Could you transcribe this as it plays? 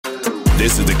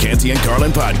This is the Canty and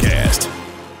Carlin podcast.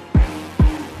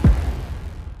 I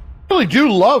really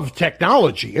do love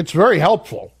technology. It's very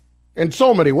helpful in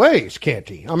so many ways,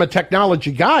 Canty. I'm a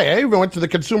technology guy. I even went to the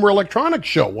Consumer Electronics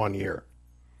Show one year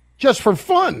just for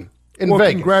fun in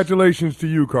Vegas. Congratulations to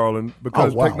you, Carlin,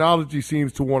 because wow. technology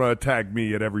seems to want to attack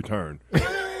me at every turn.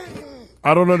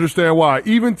 I don't understand why.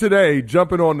 Even today,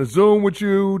 jumping on the Zoom with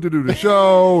you to do the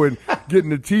show and getting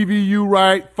the TVU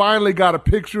right, finally got a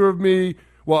picture of me,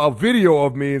 well, a video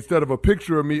of me instead of a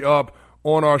picture of me up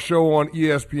on our show on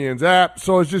ESPN's app.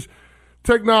 So it's just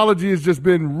technology has just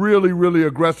been really, really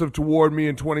aggressive toward me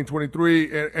in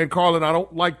 2023. And Carlin, I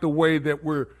don't like the way that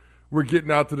we're getting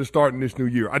out to the start in this new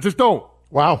year. I just don't.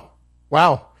 Wow.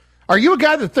 Are you a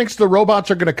guy that thinks the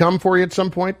robots are going to come for you at some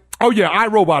point? Oh, yeah,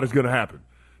 iRobot is going to happen.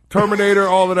 Terminator,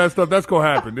 all of that stuff, that's going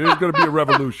to happen. There's going to be a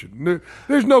revolution.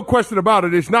 There's no question about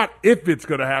it. It's not if it's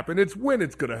going to happen. It's when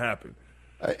it's going to happen.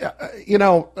 I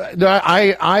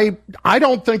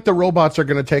don't think the robots are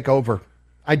going to take over.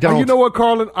 I don't. And you know what,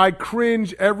 Carlin? I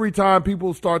cringe every time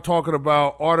people start talking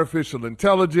about artificial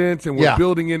intelligence and we're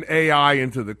building in AI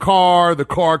into the car. The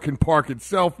car can park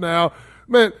itself now.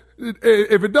 Man,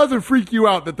 if it doesn't freak you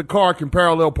out that the car can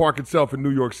parallel park itself in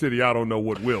New York City, I don't know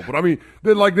what will. But I mean,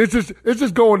 it's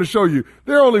just going to show you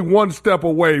they're only one step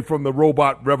away from the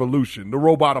robot revolution, the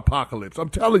robot apocalypse. I'm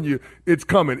telling you, it's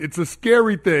coming. It's a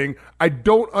scary thing. I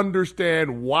don't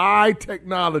understand why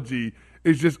technology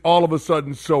is just all of a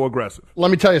sudden so aggressive.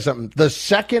 Let me tell you something. The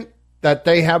second that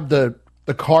they have the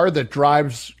car that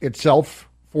drives itself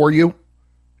for you,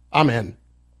 I'm in.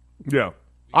 Yeah.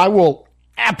 I will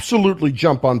absolutely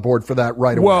jump on board for that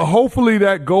right away. Well, hopefully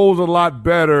that goes a lot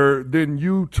better than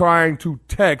you trying to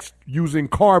text using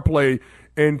CarPlay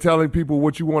and telling people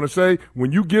what you want to say.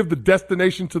 When you give the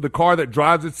destination to the car that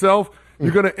drives itself, you're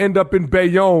going to end up in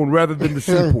Bayonne rather than the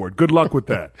seaport. Good luck with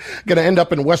that. Going to end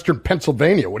up in Western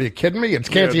Pennsylvania. What are you kidding me? It's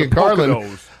Canty and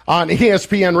Carlin on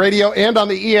ESPN Radio and on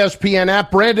the ESPN app.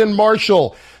 Brandon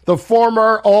Marshall, the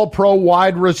former All-Pro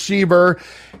wide receiver.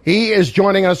 He is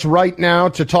joining us right now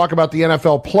to talk about the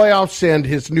NFL playoffs and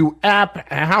his new app.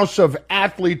 House of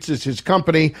Athletes is his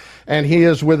company, and he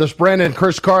is with us. Brandon,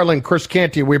 Chris Carlin, Chris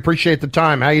Canty, we appreciate the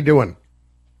time. How you doing?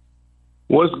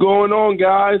 What's going on,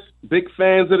 guys? Big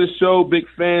fans of the show. Big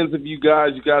fans of you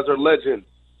guys. You guys are legends.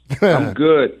 I'm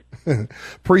good.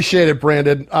 Appreciate it,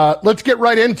 Brandon. Let's get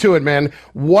right into it, man.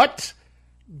 What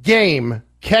game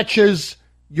catches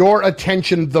your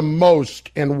attention the most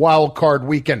in Wild Card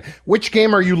Weekend? Which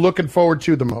game are you looking forward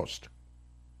to the most?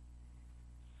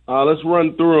 Let's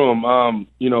run through them.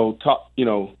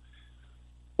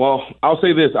 Well, I'll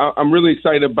say this. I'm really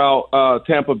excited about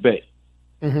Tampa Bay.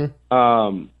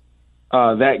 Mm-hmm.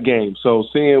 That game. So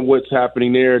seeing what's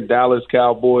happening there, Dallas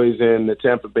Cowboys and the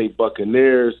Tampa Bay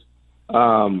Buccaneers.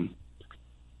 On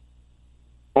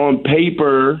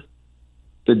paper,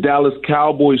 the Dallas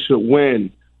Cowboys should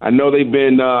win. I know they've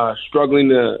been struggling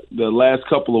the last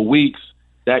couple of weeks.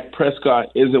 Dak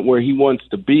Prescott isn't where he wants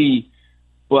to be,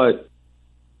 but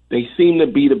they seem to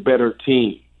be the better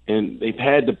team, and they've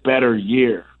had the better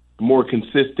year, the more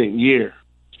consistent year.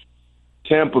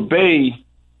 Tampa Bay,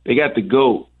 they got the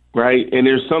GOAT, right? And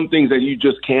there's some things that you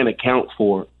just can't account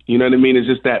for. You know what I mean? It's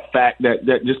just that fact that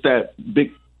just that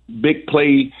big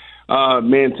play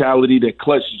mentality, that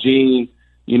clutch gene.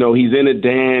 You know, he's in a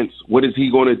dance. What is he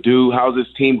going to do? How's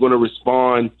his team going to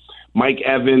respond? Mike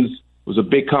Evans was a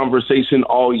big conversation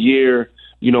all year.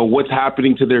 You know, what's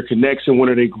happening to their connection? When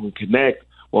are they going to connect?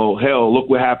 Well, hell, look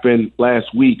what happened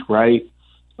last week, right?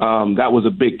 That was a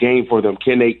big game for them.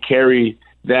 Can they carry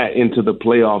that into the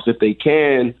playoffs? If they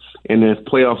can, and if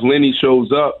playoff Lenny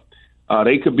shows up,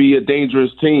 they could be a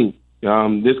dangerous team.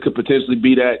 This could potentially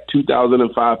be that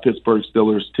 2005 Pittsburgh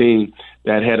Steelers team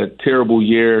that had a terrible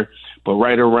year, but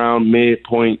right around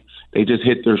midpoint, they just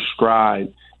hit their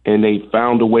stride, and they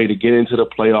found a way to get into the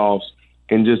playoffs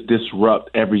and just disrupt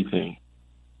everything.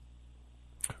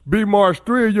 B. Marsh,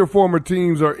 3 of your former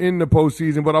teams are in the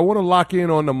postseason, but I want to lock in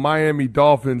on the Miami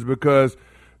Dolphins because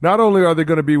not only are they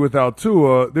going to be without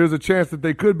Tua, there's a chance that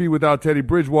they could be without Teddy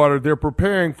Bridgewater. They're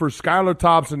preparing for Skylar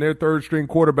Thompson, their third-string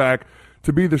quarterback,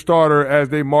 to be the starter as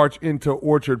they march into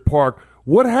Orchard Park.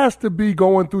 What has to be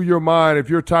going through your mind if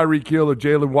you're Tyreek Hill or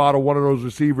Jalen Waddle, one of those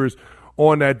receivers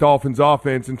on that Dolphins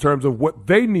offense, in terms of what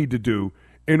they need to do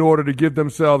in order to give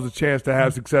themselves a chance to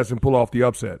have success and pull off the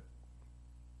upset?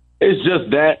 It's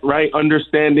just that, right?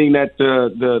 Understanding that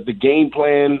the game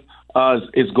plan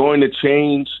is going to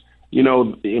change. You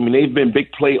know, I mean, they've been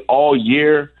big play all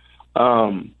year. I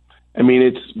mean,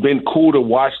 it's been cool to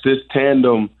watch this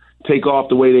tandem take off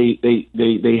the way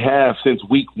they have since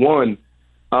week one.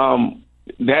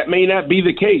 that may not be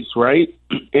the case, right?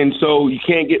 And so you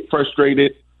can't get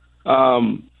frustrated,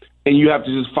 and you have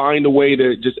to just find a way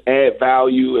to just add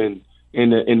value and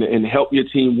help your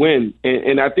team win.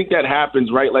 And I think that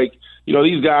happens, right? Like,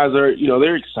 these guys are,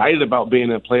 they're excited about being in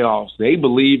the playoffs. They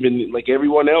believe in, like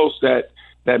everyone else that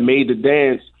made the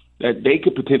dance, that they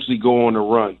could potentially go on a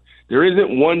run. There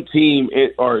isn't one team,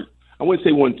 or I wouldn't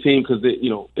say one team because,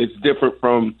 it's different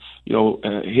from,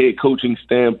 a head coaching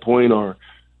standpoint or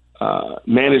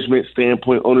management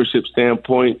standpoint, ownership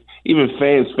standpoint. Even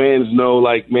fans know,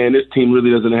 like, man, this team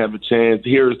really doesn't have a chance.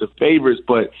 Here's the favorites.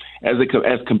 But as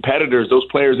competitors, those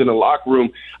players in the locker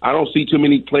room, I don't see too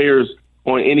many players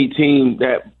on any team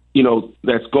that,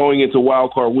 that's going into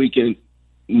wild card weekend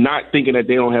not thinking that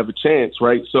they don't have a chance,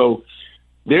 right? So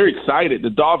they're excited. The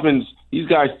Dolphins, these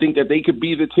guys think that they could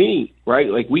be the team, right?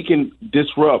 Like, we can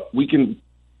disrupt. We can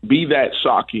be that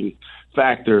shocking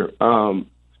factor.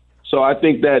 So I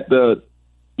think that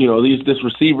this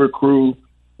receiver crew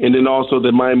and then also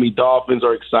the Miami Dolphins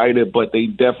are excited, but they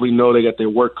definitely know they got their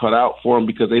work cut out for them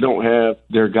because they don't have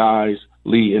their guys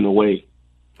leading the way.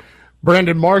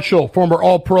 Brandon Marshall, former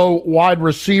All-Pro wide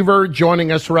receiver,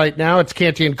 joining us right now. It's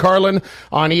Canty and Carlin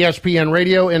on ESPN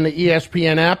Radio and the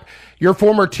ESPN app. Your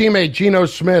former teammate, Geno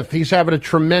Smith, he's having a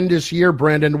tremendous year,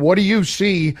 Brandon. What do you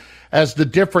see as the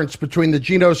difference between the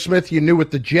Geno Smith you knew with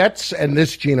the Jets and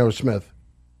this Geno Smith?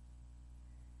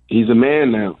 He's a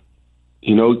man now.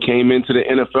 He came into the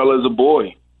NFL as a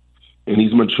boy, and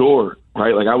he's matured,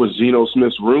 right? Like, I was Geno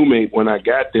Smith's roommate when I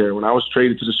got there. When I was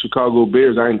traded to the Chicago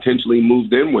Bears, I intentionally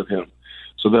moved in with him.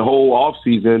 So the whole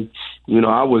offseason,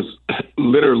 I was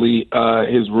literally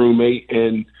his roommate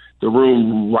in the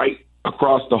room right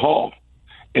across the hall.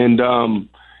 And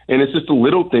it's just the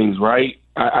little things, right?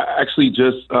 I actually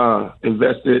just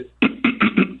invested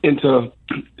into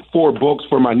 4 books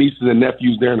for my nieces and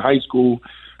nephews there in high school.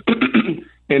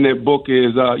 And that book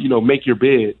is, Make Your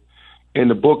Bed.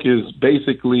 And the book is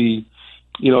basically,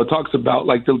 it talks about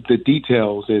like the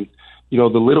details and,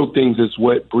 the little things is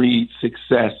what breeds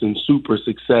success and super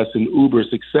success and uber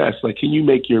success. Like, can you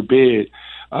make your bed?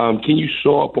 Can you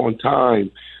show up on time?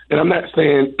 And I'm not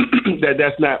saying that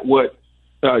that's not what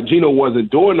Geno wasn't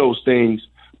doing those things,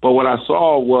 but what I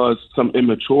saw was some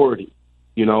immaturity,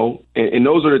 and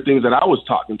those are the things that I was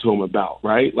talking to him about,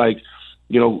 right? Like,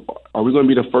 are we going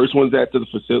to be the first ones to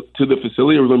the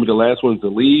facility? Are we going to be the last ones to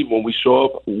leave? When we show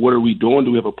up, what are we doing?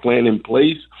 Do we have a plan in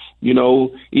place?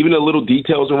 Even the little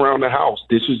details around the house,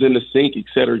 dishes in the sink, et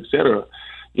cetera, et cetera.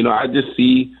 I just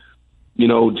see,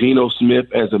 Geno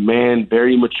Smith as a man,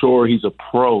 very mature. He's a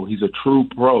pro. He's a true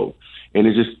pro. And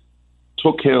it just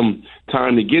took him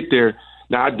time to get there.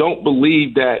 Now, I don't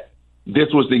believe that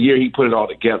this was the year he put it all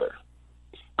together,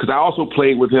 because I also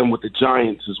played with him with the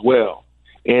Giants as well.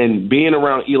 And being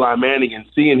around Eli Manning and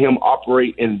seeing him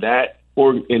operate in that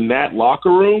locker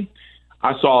room,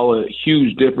 I saw a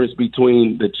huge difference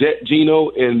between the Jet Geno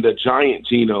and the Giant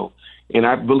Geno. And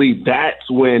I believe that's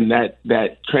when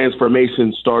that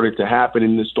transformation started to happen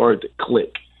and it started to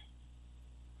click.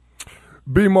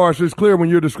 B. Marsh, it's clear when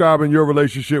you're describing your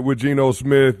relationship with Geno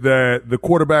Smith that the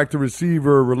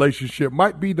quarterback-to-receiver relationship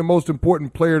might be the most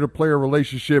important player-to-player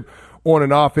relationship on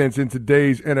an offense in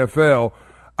today's NFL.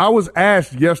 I was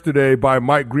asked yesterday by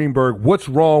Mike Greenberg, what's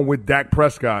wrong with Dak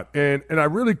Prescott? And I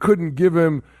really couldn't give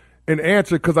him an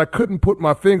answer because I couldn't put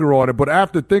my finger on it. But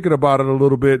after thinking about it a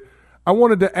little bit, I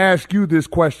wanted to ask you this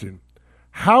question.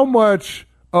 How much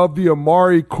of the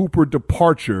Amari Cooper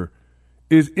departure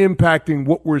is impacting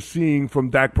what we're seeing from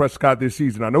Dak Prescott this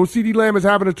season? I know CeeDee Lamb is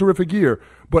having a terrific year,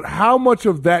 but how much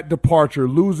of that departure,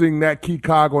 losing that key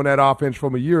cog on that offense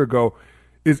from a year ago,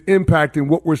 is impacting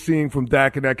what we're seeing from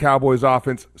Dak and that Cowboys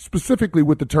offense, specifically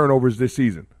with the turnovers this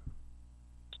season?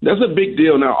 That's a big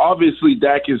deal. Now, obviously,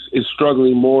 Dak is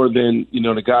struggling more than,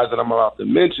 the guys that I'm about to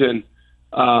mention.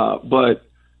 But,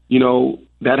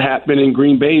 that happened in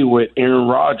Green Bay with Aaron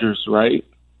Rodgers, right?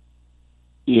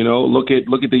 Look at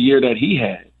the year that he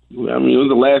had. I mean, it was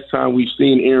the last time we've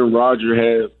seen Aaron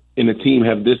Rodgers and the team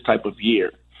have this type of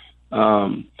year.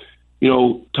 Tom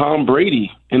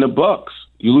Brady and the Bucks.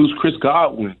 You lose Chris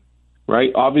Godwin,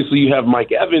 right? Obviously, you have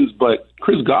Mike Evans, but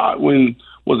Chris Godwin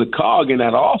was a cog in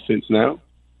that offense now.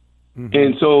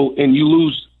 Mm-hmm. And you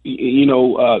lose,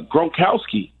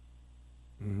 Gronkowski.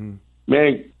 Mm-hmm.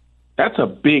 Man, that's a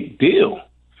big deal.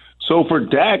 So for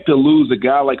Dak to lose a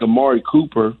guy like Amari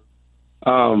Cooper,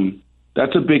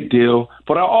 that's a big deal.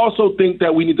 But I also think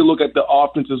that we need to look at the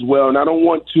offense as well. And I don't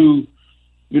want to,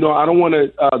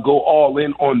 go all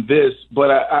in on this,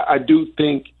 but I do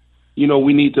think,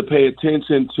 we need to pay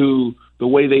attention to the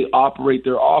way they operate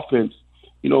their offense.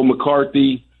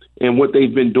 McCarthy and what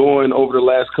they've been doing over the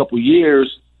last couple of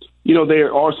years, you know,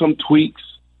 there are some tweaks.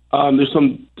 There's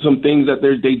some things that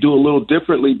they do a little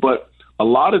differently, but a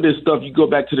lot of this stuff, you go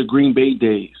back to the Green Bay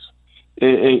days.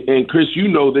 And Chris, you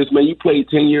know this, man. You played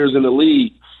 10 years in the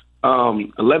league,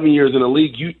 11 years in the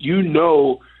league. You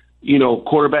know,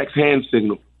 quarterback's hand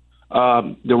signal,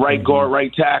 the right guard,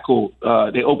 right tackle.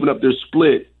 They open up their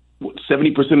split.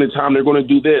 70% of the time they're going to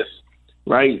do this,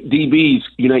 right? DBs,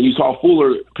 you saw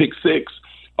Fuller pick 6.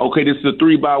 Okay, this is a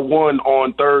 3-by-1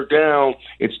 on third down.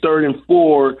 It's 3rd and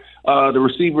 4. The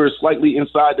receiver is slightly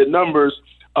inside the numbers.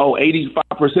 85%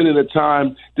 of the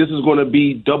time, this is going to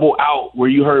be double out where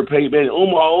you heard Peyton Manning,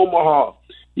 Omaha.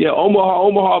 Yeah,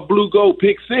 Omaha, blue go,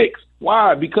 pick 6.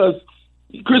 Why? Because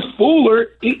Chris Fuller,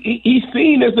 he's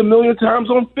seen this a million times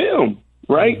on film,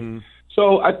 right? Mm-hmm.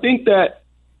 So I think that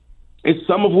it's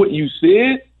some of what you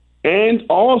said, and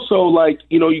also, like,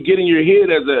 you get in your head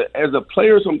as a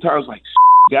player sometimes, like,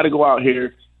 got to go out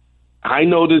here. I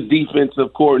know this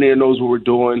defensive coordinator knows what we're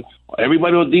doing.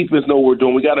 Everybody on defense knows what we're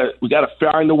doing. We gotta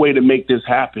find a way to make this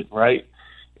happen, right?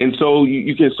 And so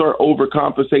you can start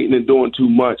overcompensating and doing too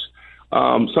much.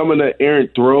 Some of the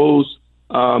errant throws,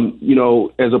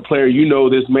 as a player,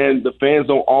 this, man. The fans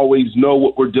don't always know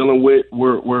what we're dealing with.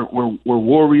 We're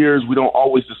warriors. We don't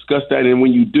always discuss that, and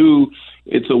when you do,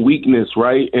 it's a weakness,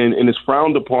 right? And it's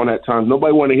frowned upon at times.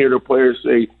 Nobody want to hear the players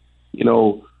say,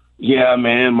 yeah,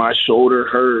 man, my shoulder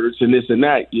hurts and this and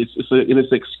that. It's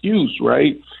an excuse,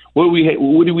 right? What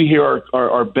do we hear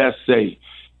our best say?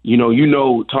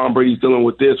 Tom Brady's dealing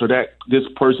with this, or that this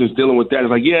person's dealing with that.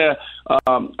 It's like, yeah,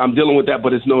 I'm dealing with that,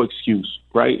 but it's no excuse,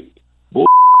 right? Bull,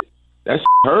 that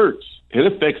hurts. It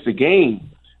affects the game,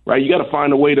 right? You got to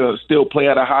find a way to still play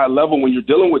at a high level when you're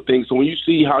dealing with things. So when you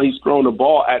see how he's throwing the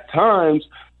ball at times,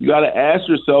 you got to ask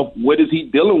yourself, what is he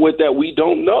dealing with that we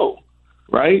don't know,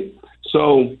 right?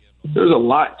 So there's a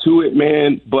lot to it,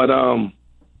 man. But,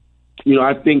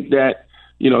 I think that,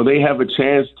 they have a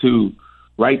chance to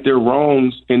right their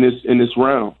wrongs in this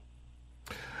round.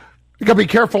 You got to be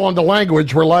careful on the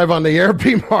language. We're live on the air.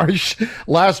 B. Marsh,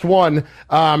 last one.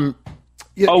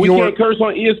 We can't curse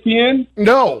on ESPN?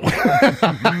 No.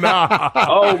 Nah.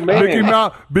 Oh, man. Mickey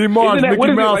Mouse, B. Marsh,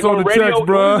 Mickey Mouse on the radio, text,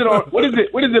 bro. What is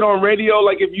it on radio?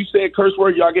 Like, if you say a curse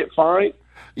word, y'all get fined?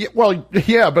 Yeah, well,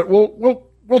 yeah, but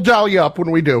we'll dial you up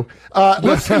when we do.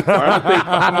 Listen. All right, I'll say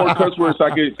 5 more curse words so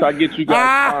I get you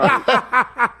guys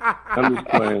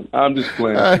fined. I'm just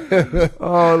playing.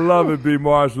 Oh, love it, B.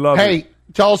 Marsh. Love it. Hey,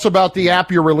 tell us about the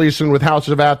app you're releasing with House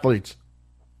of Athletes.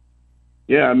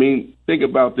 Yeah, I mean, think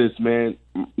about this, man.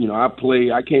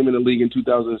 I came in the league in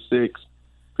 2006.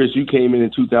 Chris, you came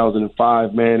in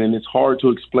 2005, man, and it's hard to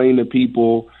explain to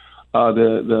people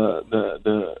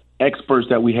the experts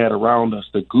that we had around us,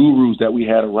 the gurus that we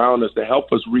had around us that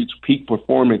help us reach peak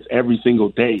performance every single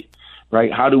day,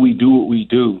 right? How do we do what we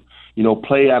do?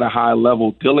 Play at a high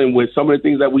level, dealing with some of the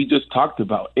things that we just talked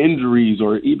about, injuries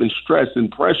or even stress and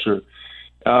pressure.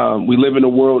 We live in a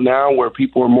world now where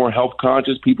people are more health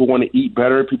conscious. People want to eat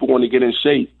better. People want to get in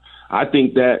shape. I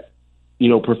think that,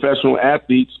 professional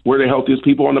athletes, we're the healthiest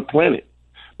people on the planet,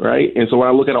 right? And so when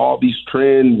I look at all these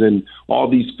trends and all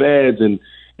these fads and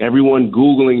everyone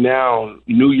Googling now,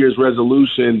 New Year's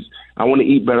resolutions, I want to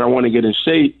eat better, I want to get in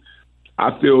shape,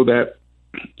 I feel that,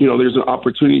 there's an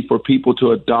opportunity for people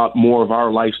to adopt more of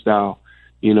our lifestyle,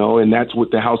 and that's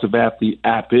what the House of Athlete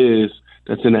app is.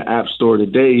 That's in the App Store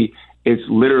today. It's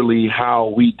literally how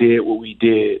we did what we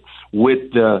did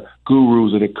with the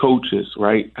gurus and the coaches,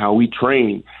 right? How we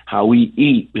train, how we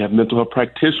eat. We have mental health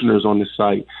practitioners on the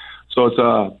site. So it's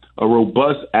a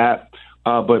robust app,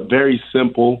 but very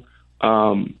simple.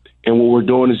 And what we're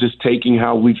doing is just taking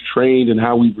how we've trained and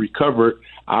how we've recovered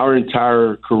our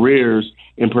entire careers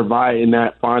and providing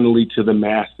that finally to the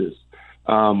masses.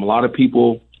 A lot of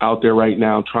people out there right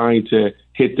now trying to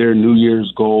hit their New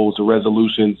Year's goals or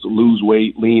resolutions, lose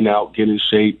weight, lean out, get in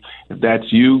shape. If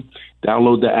that's you,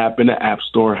 download the app in the App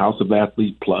Store, House of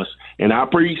Athlete Plus. And I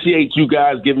appreciate you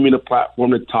guys giving me the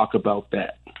platform to talk about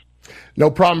that. No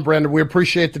problem, Brandon. We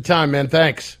appreciate the time, man.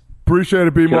 Thanks. Appreciate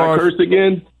it, B. Marsh. Can I curse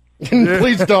again?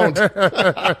 Please don't. All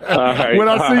right, when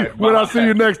I see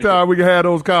you next time, we can have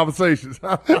those conversations.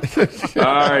 All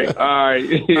right.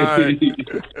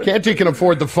 Canty can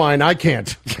afford the fine. I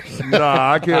can't.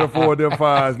 Nah, I can't afford them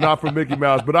fines. Not for Mickey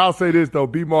Mouse. But I'll say this, though.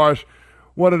 B. Marsh,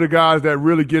 one of the guys that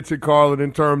really gets it, Carlin,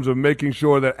 in terms of making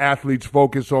sure that athletes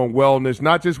focus on wellness,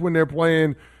 not just when they're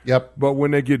playing, but when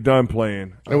they get done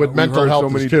playing. And with mental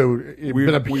health too.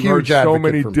 We've heard so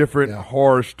many different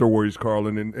horror stories,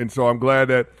 Carlin. And so I'm glad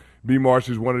that B. Marsh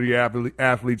is one of the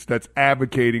athletes that's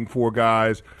advocating for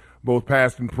guys, both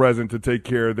past and present, to take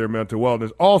care of their mental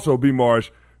wellness. Also, B.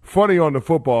 Marsh, funny on the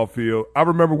football field. I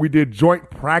remember we did joint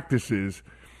practices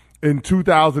in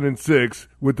 2006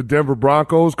 with the Denver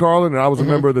Broncos, Carlin, and I was a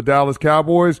member of the Dallas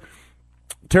Cowboys.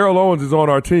 Terrell Owens is on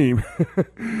our team.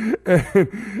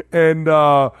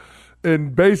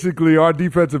 And basically our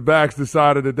defensive backs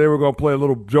decided that they were going to play a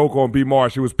little joke on B.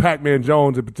 Marsh. It was Pac-Man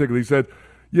Jones in particular. He said,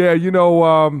 yeah,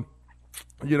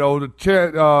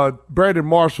 Brandon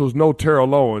Marshall's no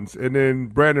Terrell Owens. And then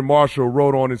Brandon Marshall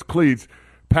wrote on his cleats,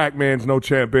 Pac-Man's no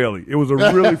Champ Bailey. It was a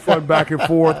really fun back and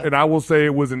forth, and I will say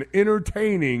it was an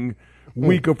entertaining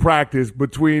week of practice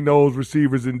between those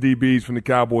receivers and DBs from the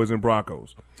Cowboys and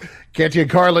Broncos. Canty and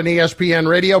Carlin, ESPN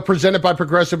Radio, presented by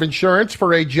Progressive Insurance.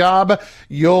 For a job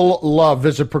you'll love,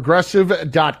 visit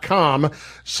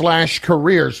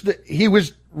progressive.com/careers. He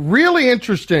was really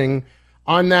interesting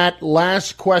on that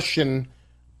last question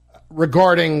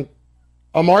regarding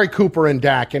Amari Cooper and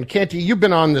Dak. And Canty, you've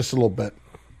been on this a little bit,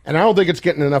 and I don't think it's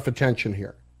getting enough attention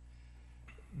here.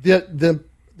 The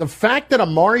fact that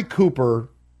Amari Cooper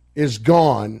is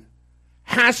gone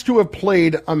has to have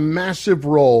played a massive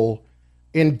role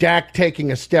in Dak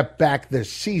taking a step back this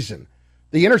season.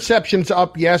 The interception's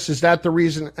up, yes. Is that the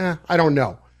reason? I don't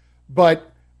know.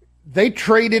 But they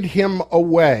traded him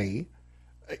away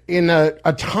in a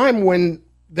time when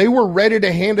they were ready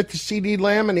to hand it to CeeDee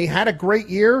Lamb, and he had a great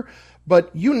year.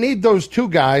 But you need those two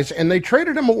guys, and they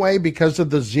traded him away because of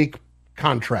the Zeke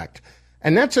contract.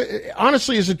 And that's,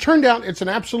 honestly, as it turned out, it's an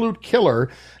absolute killer.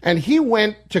 And he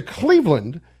went to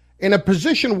Cleveland in a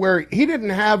position where he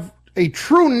didn't have a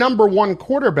true number one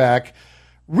quarterback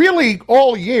really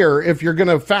all year, if you're going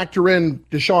to factor in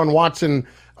Deshaun Watson,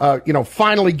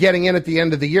 finally getting in at the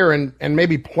end of the year and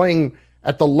maybe playing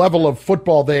at the level of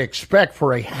football they expect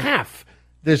for a half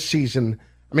this season.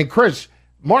 I mean, Chris,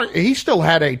 he still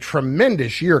had a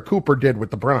tremendous year, Cooper did, with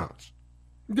the Browns.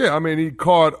 Yeah, I mean, he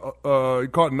caught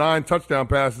 9 touchdown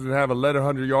passes and had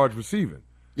 1,100 yards receiving.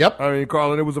 Yep. I mean,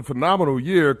 Carlin, it was a phenomenal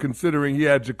year considering he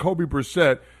had Jacoby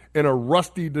Brissett and a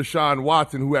rusty Deshaun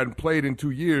Watson who hadn't played in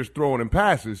 2 years throwing him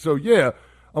passes. So, yeah,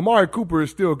 Amari Cooper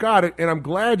has still got it, and I'm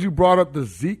glad you brought up the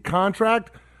Zeke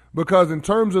contract because in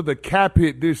terms of the cap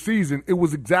hit this season, it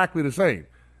was exactly the same.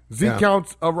 Zeke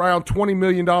counts around $20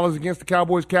 million against the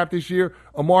Cowboys cap this year.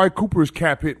 Amari Cooper's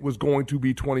cap hit was going to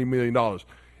be $20 million.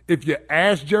 If you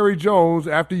ask Jerry Jones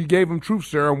after you gave him truth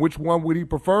serum which one would he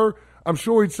prefer, I'm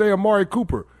sure he'd say Amari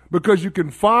Cooper because you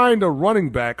can find a running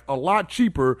back a lot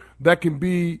cheaper that can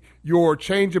be your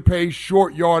change of pace,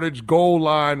 short yardage, goal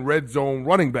line, red zone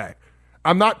running back.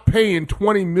 I'm not paying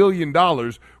 $20 million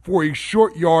for a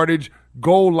short yardage,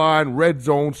 goal line, red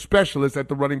zone specialist at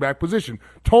the running back position.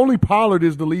 Tony Pollard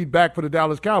is the lead back for the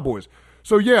Dallas Cowboys.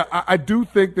 So, yeah, I do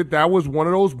think that was one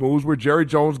of those moves where Jerry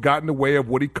Jones got in the way of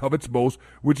what he covets most,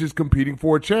 which is competing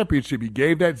for a championship. He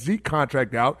gave that Zeke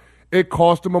contract out. It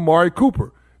cost him Amari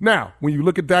Cooper. Now, when you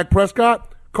look at Dak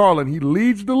Prescott, Carlin, he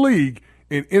leads the league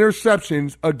in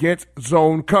interceptions against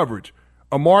zone coverage.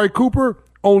 Amari Cooper,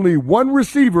 only one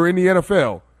receiver in the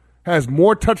NFL, has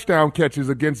more touchdown catches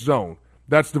against zone.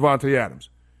 That's Devontae Adams.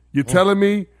 You're telling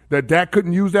me that Dak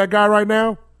couldn't use that guy right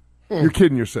now? You're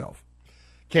kidding yourself.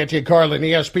 Canty and Carlin,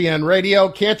 ESPN Radio.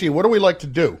 Canty, what do we like to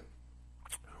do?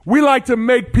 We like to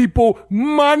make people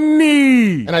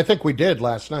money. And I think we did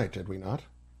last night, did we not?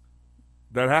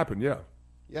 That happened, yeah.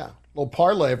 Yeah. A little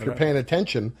parlay if you're paying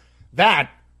attention.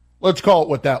 Let's call it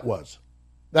what that was.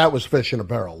 That was fish in a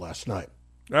barrel last night.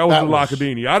 That was a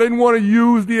Lockadini. I didn't want to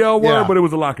use the L word, but it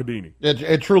was a Lockadini.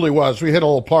 It truly was. We hit a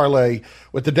little parlay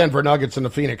with the Denver Nuggets and the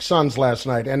Phoenix Suns last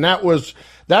night, and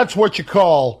that's what you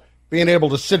call being able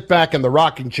to sit back in the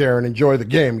rocking chair and enjoy the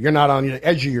game. You're not on the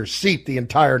edge of your seat the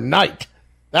entire night.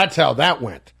 That's how that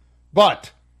went.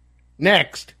 But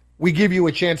next, we give you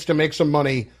a chance to make some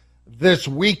money this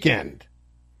weekend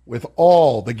with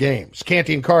all the games.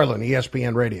 Canty and Carlin,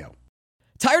 ESPN Radio.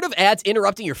 Tired of ads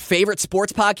interrupting your favorite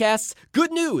sports podcasts?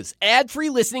 Good news.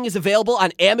 Ad-free listening is available on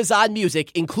Amazon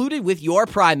Music, included with your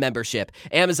Prime membership.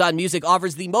 Amazon Music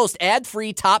offers the most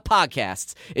ad-free top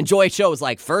podcasts. Enjoy shows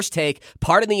like First Take,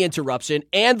 Pardon the Interruption,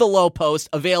 and The Low Post,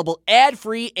 available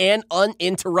ad-free and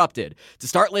uninterrupted. To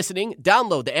start listening,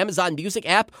 download the Amazon Music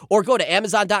app or go to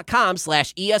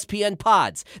Amazon.com/ESPN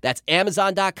Pods. That's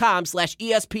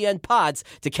Amazon.com/ESPN Pods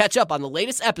to catch up on the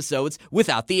latest episodes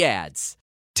without the ads.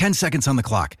 10 seconds on the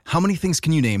clock. How many things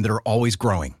can you name that are always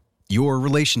growing? Your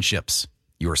relationships,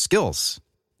 your skills,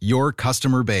 your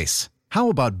customer base. How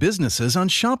about businesses on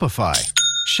Shopify?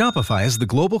 Shopify is the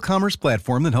global commerce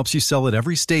platform that helps you sell at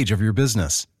every stage of your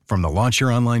business. From the launch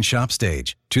your online shop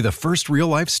stage, to the first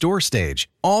real-life store stage,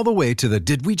 all the way to the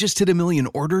did we just hit 1 million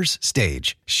orders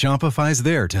stage. Shopify's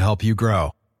there to help you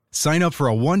grow. Sign up for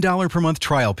a $1 per month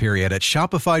trial period at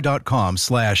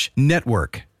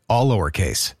shopify.com/network, all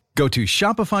lowercase. Go to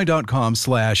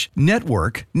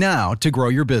shopify.com/network now to grow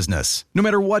your business, no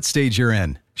matter what stage you're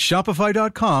in.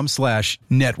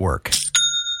 Shopify.com/network.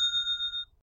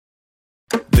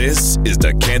 This is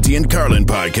the Canty and Carlin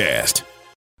podcast.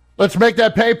 Let's make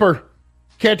that paper.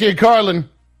 Canty and Carlin.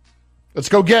 Let's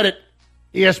go get it.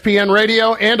 ESPN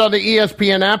Radio and on the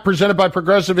ESPN app, presented by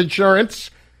Progressive Insurance.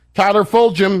 Tyler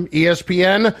Fulgham,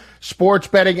 ESPN sports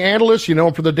betting analyst. You know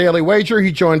him for the Daily Wager.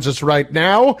 He joins us right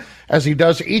now, as he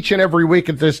does each and every week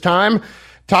at this time.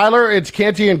 Tyler, it's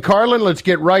Canty and Carlin. Let's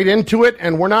get right into it,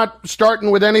 and we're not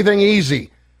starting with anything easy.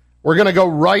 We're going to go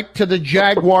right to the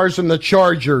Jaguars and the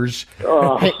Chargers.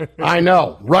 Hey, I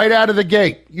know, right out of the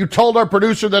gate. You told our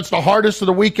producer that's the hardest of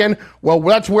the weekend. Well,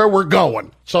 that's where we're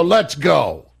going. So let's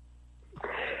go.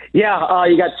 Yeah,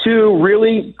 you got two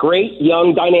really great,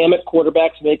 young, dynamic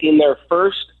quarterbacks making their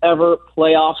first ever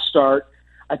playoff start.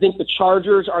 I think the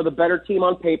Chargers are the better team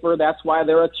on paper. That's why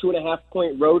they're a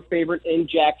 2.5-point road favorite in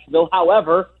Jacksonville.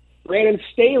 However, Brandon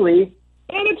Staley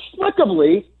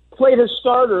inexplicably played his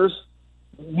starters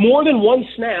more than one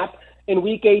snap in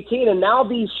Week 18, and now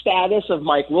the status of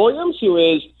Mike Williams, who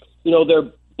is, their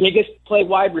biggest play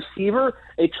wide receiver,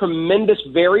 a tremendous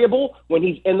variable when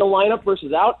he's in the lineup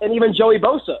versus out, and even Joey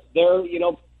Bosa, their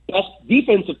best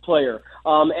defensive player,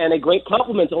 and a great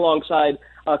compliment alongside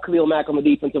Khalil Mack on the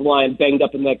defensive line, banged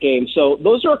up in that game. So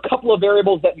those are a couple of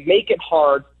variables that make it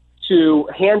hard to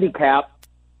handicap.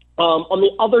 On the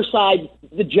other side,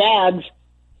 the Jags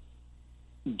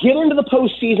get into the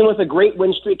postseason with a great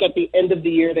win streak at the end of the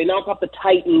year. They knock off the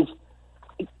Titans.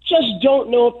 I just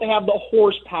don't know if they have the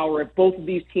horsepower if both of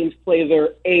these teams play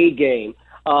their A game.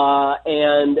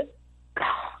 And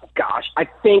gosh, I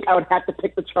think I would have to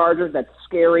pick the Chargers. That's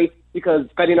scary because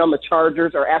betting on the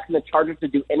Chargers or asking the Chargers to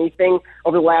do anything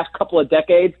over the last couple of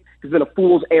decades has been a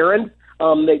fool's errand.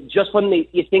 They just when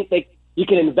you think you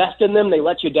can invest in them, they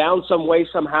let you down some way,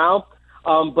 somehow.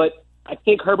 But I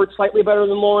think Herbert's slightly better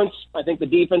than Lawrence. I think the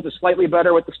defense is slightly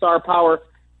better with the star power.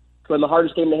 So in the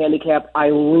hardest game to handicap,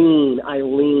 I lean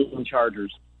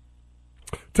Chargers.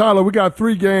 Tyler, we got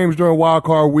 3 games during Wild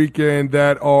Card Weekend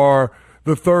that are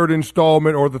the third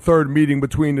installment or the third meeting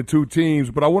between the two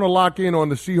teams. But I want to lock in on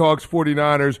the Seahawks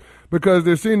 49ers because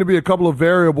there seem to be a couple of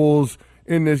variables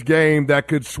in this game that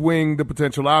could swing the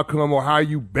potential outcome or how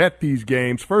you bet these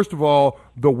games. First of all,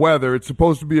 the weather. It's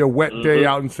supposed to be a wet day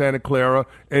out in Santa Clara.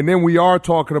 And then we are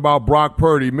talking about Brock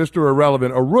Purdy, Mr.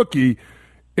 Irrelevant, a rookie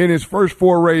in his first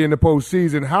foray in the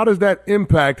postseason. How does that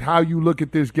impact how you look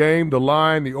at this game, the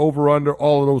line, the over-under,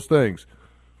 all of those things?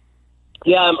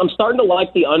 Yeah, I'm starting to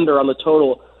like the under on the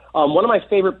total. One of my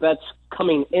favorite bets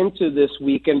coming into this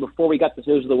weekend before we got this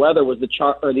news of the weather was the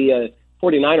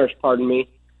 49ers,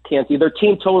 Canty. Their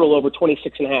team total over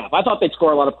 26.5. I thought they'd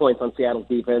score a lot of points on Seattle's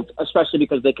defense, especially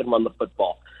because they can run the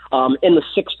football. In the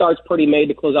 6 starts Purdy made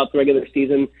to close out the regular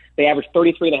season, they averaged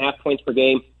 33.5 points per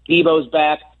game. Debo's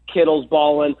back. Kittle's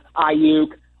balling,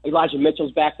 Ayuk, Elijah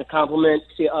Mitchell's back to complement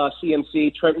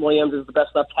CMC. Trent Williams is the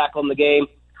best left tackle in the game.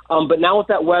 But now with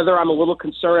that weather, I'm a little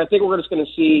concerned. I think we're just going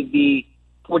to see the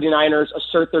 49ers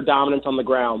assert their dominance on the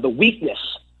ground. The weakness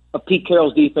of Pete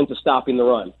Carroll's defense is stopping the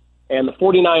run. And the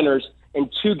 49ers in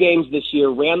 2 games this year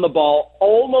ran the ball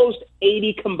almost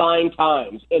 80 combined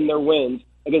times in their wins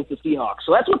against the Seahawks.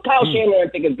 So that's what Kyle Shanahan, I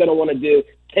think, is going to want to do,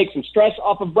 take some stress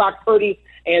off of Brock Purdy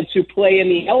and to play in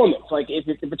the elements. Like, if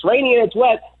it's rainy and it's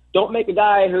wet, don't make a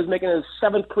guy who's making his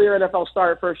 7th career NFL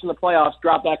start first in the playoffs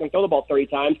drop back and throw the ball 30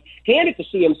 times. Hand it to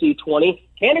CMC 20,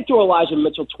 hand it to Elijah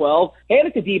Mitchell 12, hand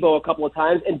it to Debo a couple of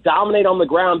times, and dominate on the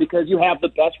ground because you have the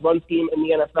best run scheme in the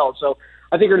NFL. So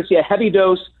I think you're going to see a heavy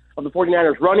dose of the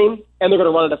 49ers running, and they're going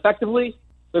to run it effectively.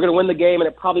 They're going to win the game, and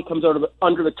it probably comes out of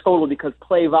under the total because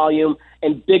play volume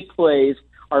and big plays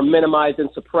are minimized and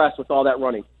suppressed with all that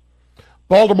running.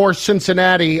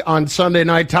 Baltimore-Cincinnati on Sunday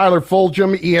night. Tyler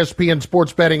Fulgham, ESPN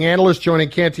sports betting analyst, joining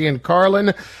Canty and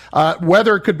Carlin.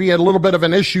 Weather could be a little bit of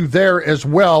an issue there as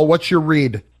well. What's your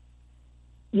read?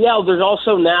 Yeah, there's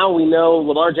also now we know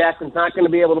Lamar Jackson's not going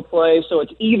to be able to play, so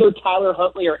it's either Tyler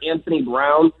Huntley or Anthony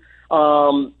Brown.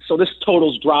 So this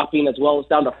total's dropping as well. It's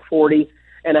down to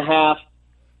 40.5.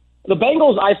 The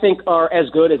Bengals, I think, are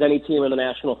as good as any team in the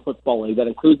National Football League. That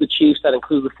includes the Chiefs, that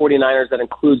includes the 49ers, that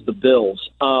includes the Bills.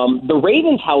 The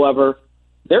Ravens, however,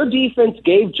 their defense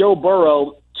gave Joe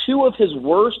Burrow 2 of his 4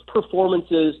 worst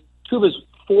performances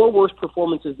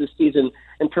this season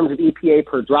in terms of EPA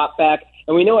per dropback.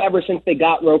 And we know ever since they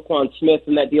got Roquan Smith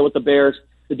and that deal with the Bears,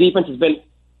 the defense has been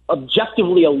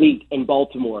objectively elite in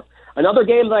Baltimore. Another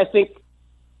game that I think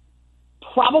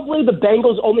Probably the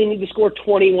Bengals only need to score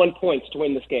 21 points to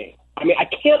win this game. I mean, I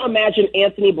can't imagine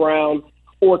Anthony Brown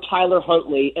or Tyler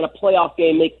Huntley in a playoff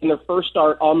game making their first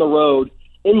start on the road,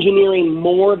 engineering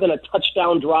more than a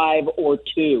touchdown drive or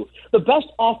two. The best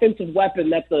offensive weapon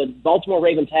that the Baltimore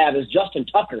Ravens have is Justin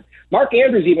Tucker. Mark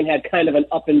Andrews even had kind of an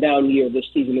up-and-down year this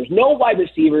season. There's no wide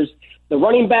receivers. The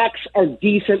running backs are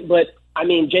decent, but, I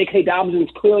mean, J.K. Dobbins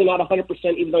is clearly not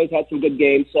 100%, even though he's had some good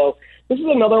games. So this is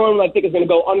another one that I think is going to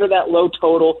go under that low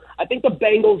total. I think the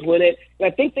Bengals win it, and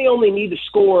I think they only need to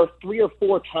score 3 or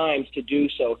 4 times to do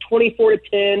so.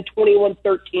 24-10,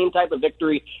 21-13 type of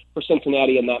victory for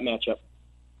Cincinnati in that matchup.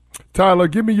 Tyler,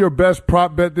 give me your best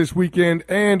prop bet this weekend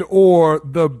and or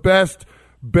the best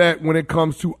bet when it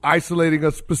comes to isolating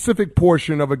a specific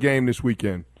portion of a game this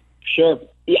weekend. Sure.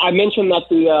 Yeah, I mentioned that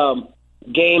the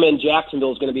game in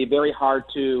Jacksonville is going to be very hard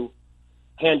to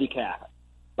handicap.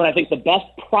 But I think the best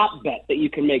prop bet that you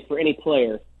can make for any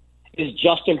player is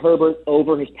Justin Herbert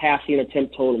over his passing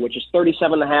attempt total, which is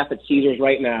 37.5 at Caesars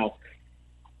right now.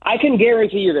 I can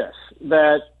guarantee you this,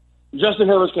 that Justin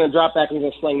Herbert's going to drop back and he's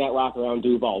going to sling that rock around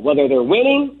Duval. Whether they're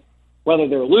winning, whether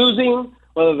they're losing,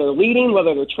 whether they're leading,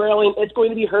 whether they're trailing, it's going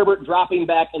to be Herbert dropping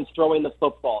back and throwing the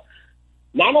football.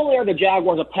 Not only are the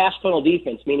Jaguars a pass-funnel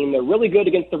defense, meaning they're really good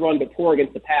against the run but poor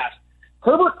against the pass,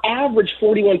 Herbert averaged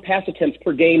 41 pass attempts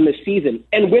per game this season,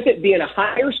 and with it being a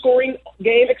higher-scoring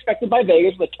game expected by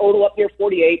Vegas, with a total up near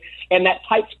 48, and that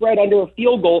tight spread under a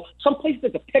field goal, some places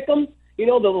it's a pick-em. You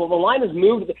know, the line has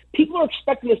moved. People are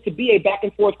expecting this to be a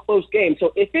back-and-forth close game.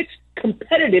 So if it's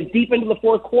competitive deep into the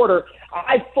fourth quarter,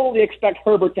 I fully expect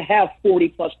Herbert to have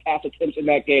 40-plus pass attempts in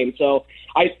that game. So,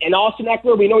 and Austin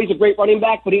Eckler, we know he's a great running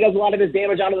back, but he does a lot of his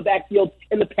damage out of the backfield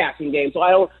in the passing game. So I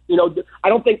don't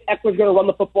think Eckler's going to run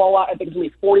the football a lot. I think it's going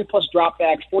to be 40-plus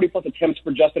dropbacks, 40-plus attempts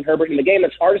for Justin Herbert in the game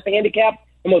that's hardest to handicap.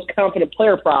 The most confident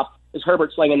player prop is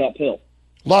Herbert slinging that pill.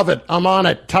 Love it. I'm on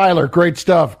it. Tyler, great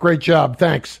stuff. Great job.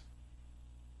 Thanks.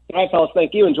 All right, fellas,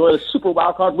 thank you. Enjoy the Super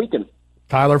Wildcard weekend.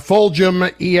 Tyler Fulgham,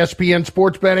 ESPN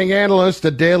sports betting analyst,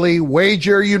 a Daily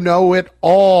Wager. You know it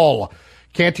all.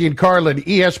 Canty and Carlin,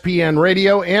 ESPN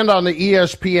Radio, and on the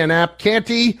ESPN app.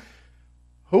 Canty,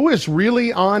 who is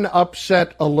really on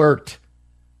upset alert?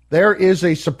 There is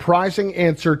a surprising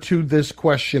answer to this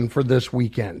question for this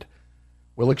weekend.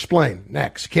 We'll explain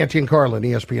next. Canty and Carlin,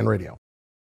 ESPN Radio.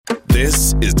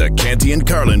 This is the Canty and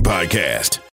Carlin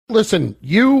podcast. Listen,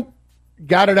 you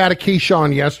got it out of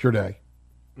Keyshawn yesterday,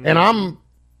 and I'm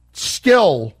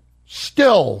still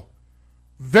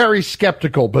very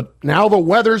skeptical, but now the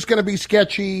weather's going to be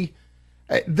sketchy.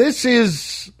 This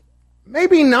is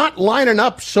maybe not lining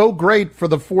up so great for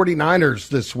the 49ers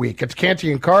this week. It's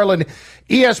Canty and Carlin,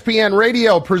 ESPN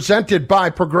Radio, presented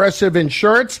by Progressive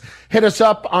Insurance. Hit us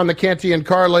up on the Canty and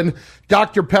Carlin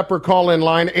Dr. Pepper call-in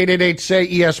line,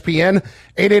 888-SAY-ESPN,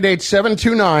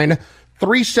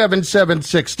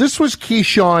 888-729-3776. This was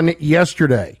Keyshawn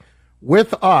yesterday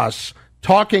with us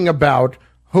talking about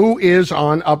who is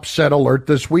on upset alert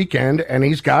this weekend, and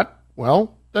he's got,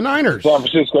 well, the Niners. San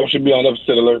Francisco should be on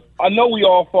upset alert. I know we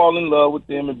all fall in love with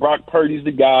them, and Brock Purdy's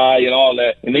the guy and all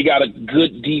that, and they got a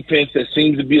good defense that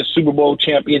seems to be a Super Bowl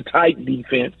champion-type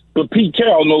defense. But Pete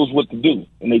Carroll knows what to do,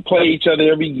 and they play each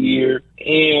other every year,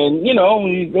 and, you know,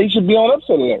 they should be on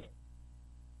upset alert.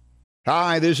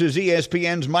 Hi, this is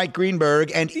ESPN's Mike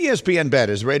Greenberg, and ESPN Bet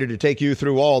is ready to take you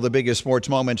through all the biggest sports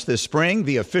moments this spring.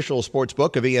 The official sports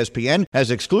book of ESPN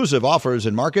has exclusive offers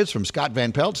and markets from Scott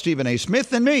Van Pelt, Stephen A.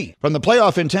 Smith, and me. From the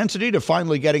playoff intensity to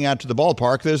finally getting out to the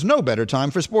ballpark, there's no better time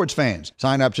for sports fans.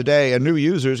 Sign up today, and new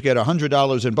users get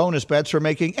 $100 in bonus bets for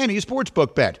making any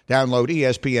sportsbook bet. Download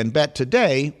ESPN Bet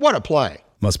today. What a play.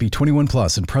 Must be 21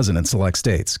 plus and present in select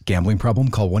states. Gambling problem?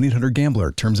 Call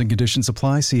 1-800-GAMBLER. Terms and conditions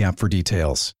apply. See app for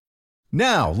details.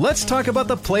 Now, let's talk about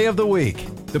the play of the week.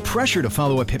 The pressure to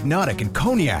follow up Hypnotic and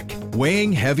Cognac,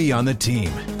 weighing heavy on the team.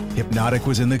 Hypnotic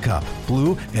was in the cup,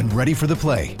 blue, and ready for the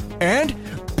play. And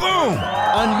boom!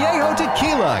 Añejo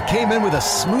Tequila came in with a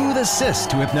smooth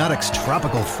assist to Hypnotic's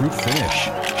tropical fruit finish.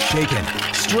 Shaken,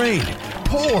 strained,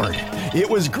 poured. It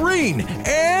was green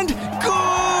and good!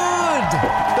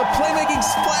 The playmaking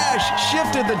splash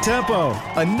shifted the tempo.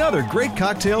 Another great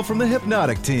cocktail from the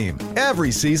Hypnotic team.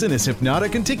 Every season is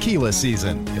Hypnotic and Tequila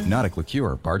season. Hypnotic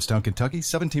Liqueur, Bardstown, Kentucky,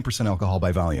 17% alcohol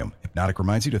by volume. Hypnotic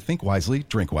reminds you to think wisely,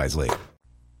 drink wisely.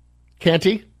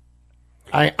 Canty,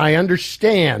 I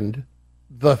understand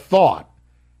the thought.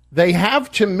 They have,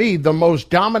 to me, the most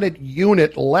dominant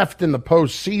unit left in the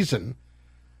postseason,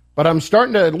 but I'm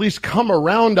starting to at least come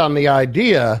around on the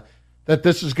idea that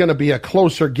this is going to be a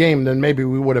closer game than maybe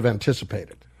we would have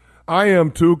anticipated. I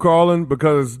am too, Carlin,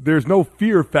 because there's no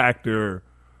fear factor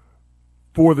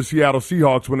for the Seattle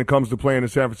Seahawks when it comes to playing the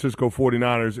San Francisco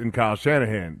 49ers and Kyle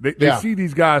Shanahan. They see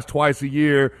these guys twice a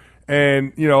year,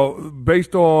 and,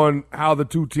 based on how the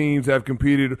two teams have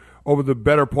competed over the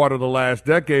better part of the last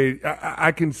decade,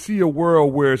 I can see a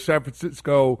world where San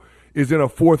Francisco is in a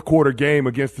fourth-quarter game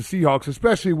against the Seahawks,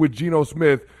 especially with Geno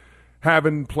Smith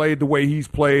having played the way he's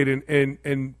played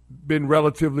and been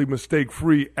relatively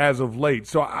mistake-free as of late.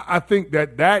 So I think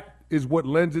that is what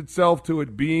lends itself to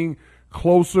it being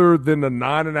closer than the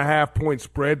 9.5-point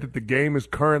spread that the game is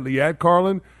currently at,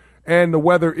 Carlin, and the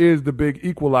weather is the big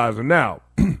equalizer. Now,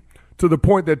 to the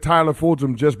point that Tyler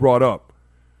Fulgham just brought up,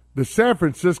 the San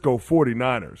Francisco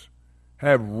 49ers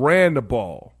have ran the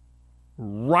ball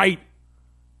right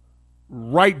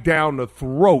down the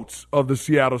throats of the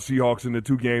Seattle Seahawks in the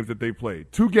two games that they played.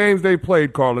 Two games they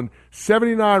played, Carlin,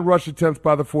 79 rush attempts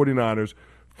by the 49ers,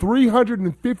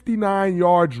 359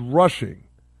 yards rushing.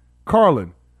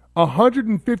 Carlin,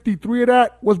 153 of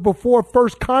that was before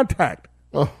first contact.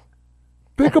 Oh.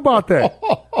 Think about that.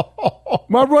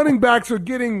 My running backs are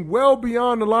getting well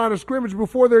beyond the line of scrimmage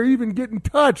before they're even getting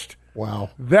touched. Wow.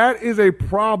 That is a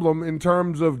problem in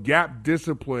terms of gap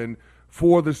discipline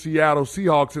for the Seattle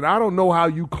Seahawks, and I don't know how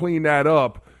you clean that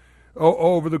up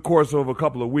over the course of a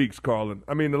couple of weeks, Carlin.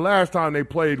 I mean, the last time they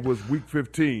played was Week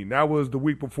 15. That was the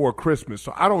week before Christmas.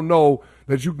 So I don't know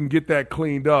that you can get that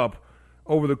cleaned up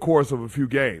over the course of a few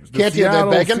games. The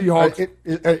Seattle Seahawks,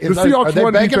 the Seahawks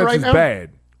run defense right is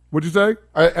bad. What'd you say?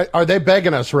 Are they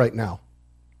begging us right now?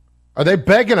 Are they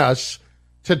begging us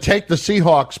to take the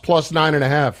Seahawks plus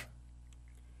 9.5?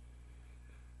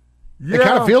 Yeah, it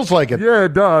kind of feels like it. Yeah,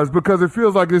 it does, because it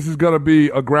feels like this is going to be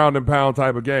a ground and pound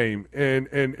type of game, and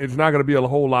it's not going to be a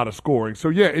whole lot of scoring. So,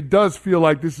 yeah, it does feel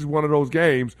like this is one of those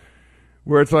games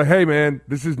where it's like, hey, man,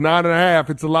 this is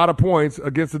 9.5. It's a lot of points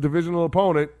against a divisional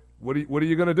opponent. What are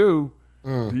you going to do?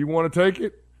 Do you want to take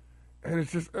it? And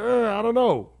it's just, I don't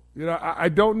know. I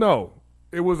don't know.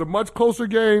 It was a much closer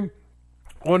game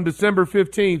on December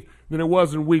 15th than it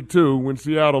was in Week 2 when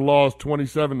Seattle lost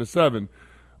 27-7.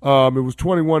 It was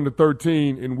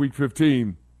 21-13 in Week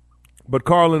 15. But,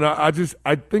 Carlin,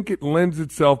 I think it lends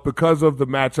itself because of the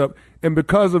matchup and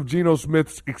because of Geno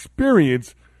Smith's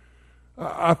experience.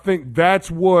 I think that's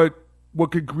what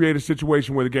could create a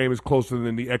situation where the game is closer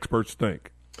than the experts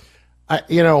think.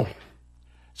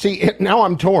 See, now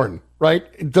I'm torn,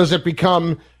 right? Does it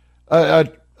become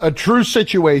a true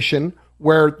situation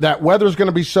where that weather's going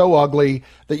to be so ugly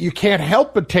that you can't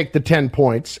help but take the 10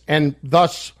 points and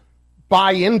thus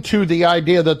buy into the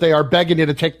idea that they are begging you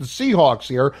to take the Seahawks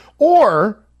here?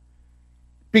 Or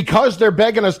because they're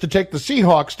begging us to take the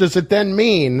Seahawks, does it then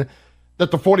mean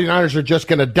that the 49ers are just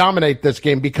going to dominate this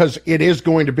game because it is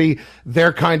going to be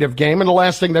their kind of game, and the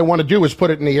last thing they want to do is put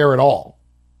it in the air at all?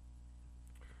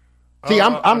 See,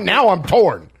 I'm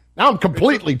torn. Now I'm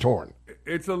completely torn.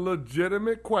 It's a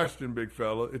legitimate question, big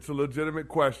fella. It's a legitimate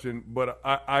question, but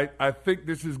I think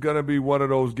this is going to be one of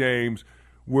those games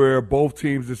where both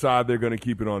teams decide they're going to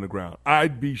keep it on the ground.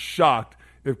 I'd be shocked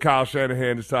if Kyle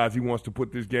Shanahan decides he wants to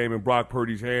put this game in Brock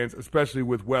Purdy's hands, especially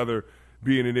with weather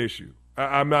being an issue.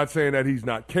 I'm not saying that he's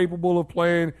not capable of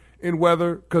playing in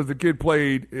weather, because the kid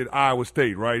played at Iowa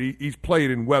State, right? He's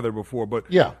played in weather before, but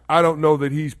yeah. I don't know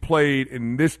that he's played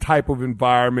in this type of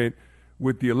environment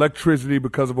with the electricity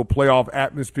because of a playoff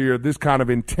atmosphere, this kind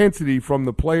of intensity from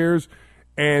the players,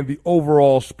 and the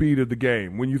overall speed of the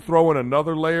game. When you throw in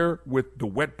another layer with the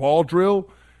wet ball drill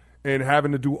and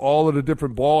having to do all of the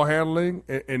different ball handling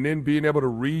and then being able to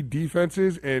read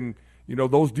defenses and,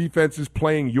 those defenses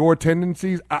playing your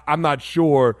tendencies, I'm not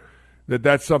sure that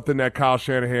that's something that Kyle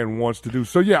Shanahan wants to do.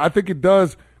 So, yeah, I think it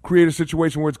does create a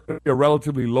situation where it's going to be a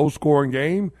relatively low-scoring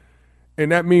game,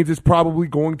 and that means it's probably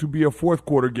going to be a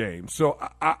fourth-quarter game. So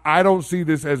I don't see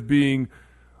this as being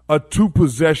a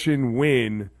two-possession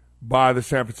win by the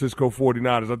San Francisco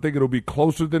 49ers. I think it'll be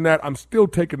closer than that. I'm still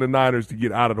taking the Niners to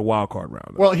get out of the wild card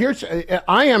round. Well,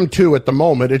 I am too at the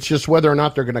moment. It's just whether or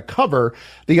not they're going to cover.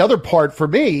 The other part for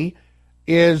me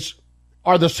is,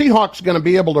 are the Seahawks going to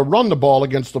be able to run the ball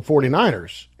against the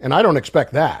 49ers? And I don't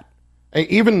expect that.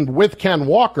 Even with Ken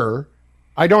Walker,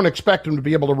 I don't expect him to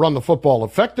be able to run the football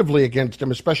effectively against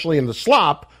him, especially in the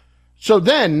slop. So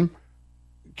then,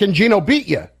 can Geno beat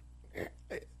you?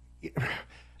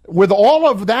 With all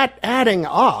of that adding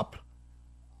up,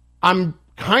 I'm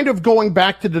kind of going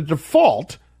back to the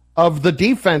default of the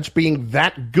defense being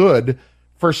that good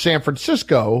for San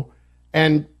Francisco.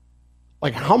 And,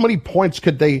 how many points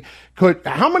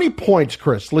how many points,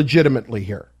 Chris, legitimately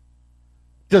here,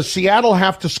 does Seattle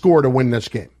have to score to win this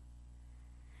game?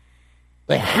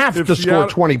 They have to score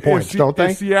 20 points, don't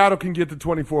they? If Seattle can get to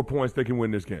 24 points, they can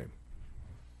win this game.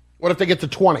 What if they get to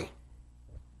 20?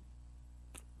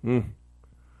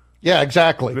 Yeah,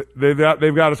 exactly. They've got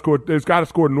to score. They've got to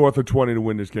score north of 20 to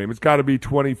win this game. It's got to be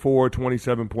 24,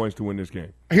 27 points to win this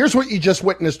game. Here's what you just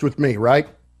witnessed with me, right?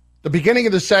 The beginning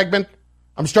of the segment,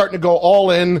 I'm starting to go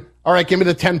all in. All right, give me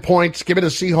the 10 points. Give me the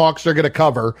Seahawks. They're going to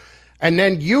cover. And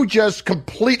then you just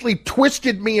completely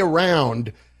twisted me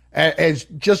around as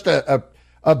just a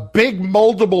big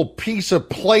moldable piece of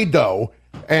Play-Doh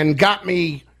and got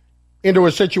me into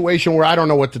a situation where I don't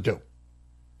know what to do.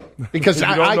 Because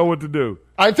I don't know what to do.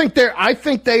 I think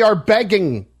they are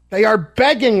begging. They are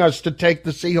begging us to take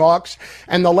the Seahawks.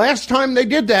 And the last time they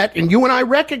did that, and you and I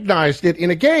recognized it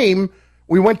in a game,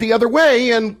 we went the other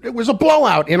way, and it was a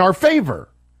blowout in our favor.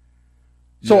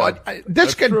 So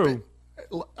this could. True.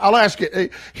 I'll ask you.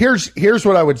 Here's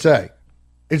what I would say.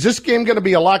 Is this game going to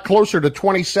be a lot closer to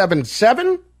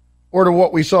 27-7 or to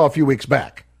what we saw a few weeks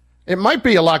back? It might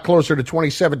be a lot closer to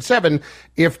 27-7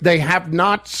 if they have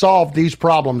not solved these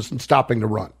problems in stopping the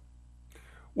run.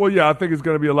 Well, yeah, I think it's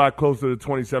going to be a lot closer to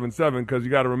 27-7 because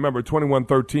you got to remember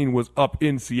 21-13 was up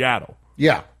in Seattle.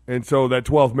 Yeah. And so that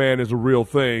 12th man is a real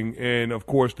thing. And, of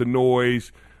course, the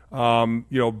noise,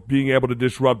 being able to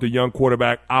disrupt a young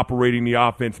quarterback operating the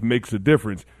offense makes a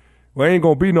difference. Well, ain't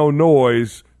going to be no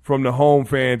noise from the home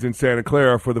fans in Santa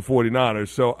Clara for the 49ers.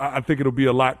 So I think it'll be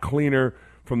a lot cleaner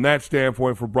from that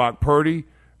standpoint for Brock Purdy.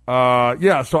 So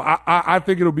I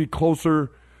think it'll be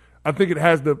closer. I think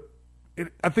I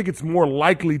think it's more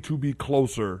likely to be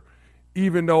closer,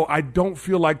 even though I don't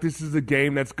feel like this is a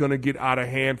game that's going to get out of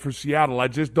hand for Seattle. I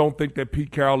just don't think that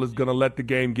Pete Carroll is going to let the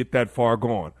game get that far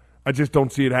gone. I just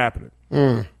don't see it happening.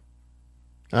 I'm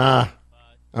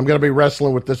going to be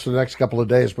wrestling with this for the next couple of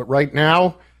days, but right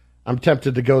now I'm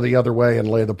tempted to go the other way and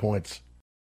lay the points.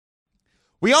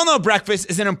 We all know breakfast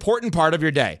is an important part of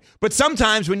your day, but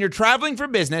sometimes when you're traveling for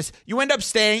business, you end up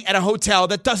staying at a hotel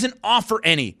that doesn't offer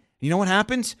any. You know what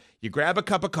happens? You grab a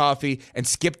cup of coffee and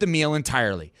skip the meal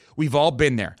entirely. We've all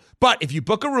been there. But if you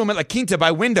book a room at La Quinta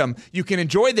by Wyndham, you can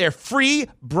enjoy their free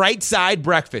Bright Side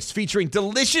breakfast featuring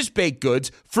delicious baked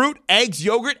goods, fruit, eggs,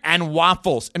 yogurt, and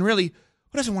waffles. And really,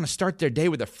 who doesn't want to start their day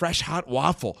with a fresh, hot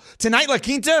waffle? Tonight, La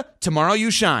Quinta, tomorrow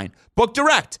you shine. Book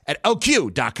direct at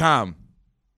LQ.com.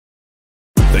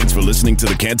 Thanks for listening to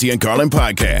the Canty and Carlin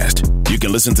podcast. You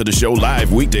can listen to the show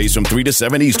live weekdays from 3 to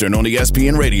 7 Eastern on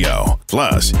ESPN Radio.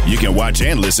 Plus, you can watch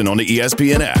and listen on the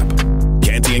ESPN app.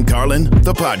 Canty and Carlin,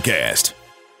 the podcast.